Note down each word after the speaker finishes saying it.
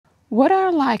What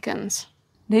are lichens?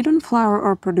 They don't flower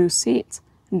or produce seeds.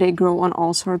 They grow on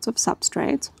all sorts of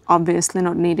substrates, obviously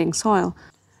not needing soil.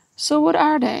 So what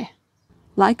are they?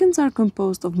 Lichens are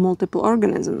composed of multiple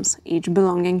organisms, each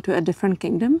belonging to a different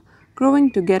kingdom,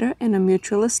 growing together in a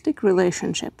mutualistic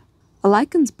relationship. A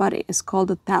lichen's body is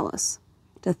called a thallus.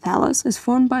 The thallus is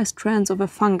formed by strands of a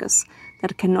fungus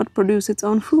that cannot produce its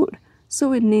own food,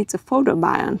 so it needs a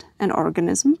photobiont, an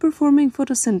organism performing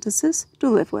photosynthesis, to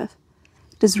live with.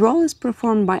 This role is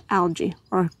performed by algae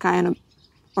or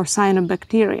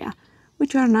cyanobacteria,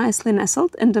 which are nicely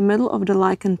nestled in the middle of the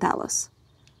lichen thallus.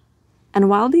 And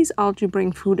while these algae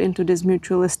bring food into this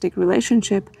mutualistic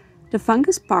relationship, the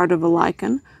fungus part of a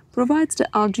lichen provides the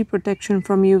algae protection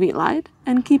from UV light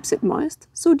and keeps it moist,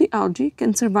 so the algae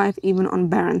can survive even on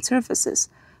barren surfaces,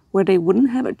 where they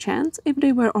wouldn't have a chance if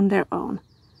they were on their own.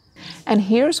 And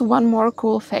here's one more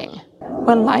cool thing.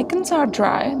 When lichens are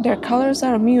dry, their colors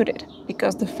are muted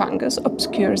because the fungus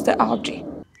obscures the algae.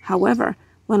 However,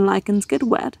 when lichens get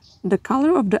wet, the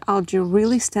color of the algae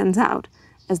really stands out,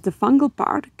 as the fungal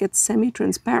part gets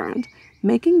semi-transparent,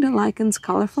 making the lichens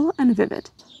colorful and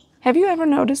vivid. Have you ever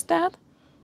noticed that?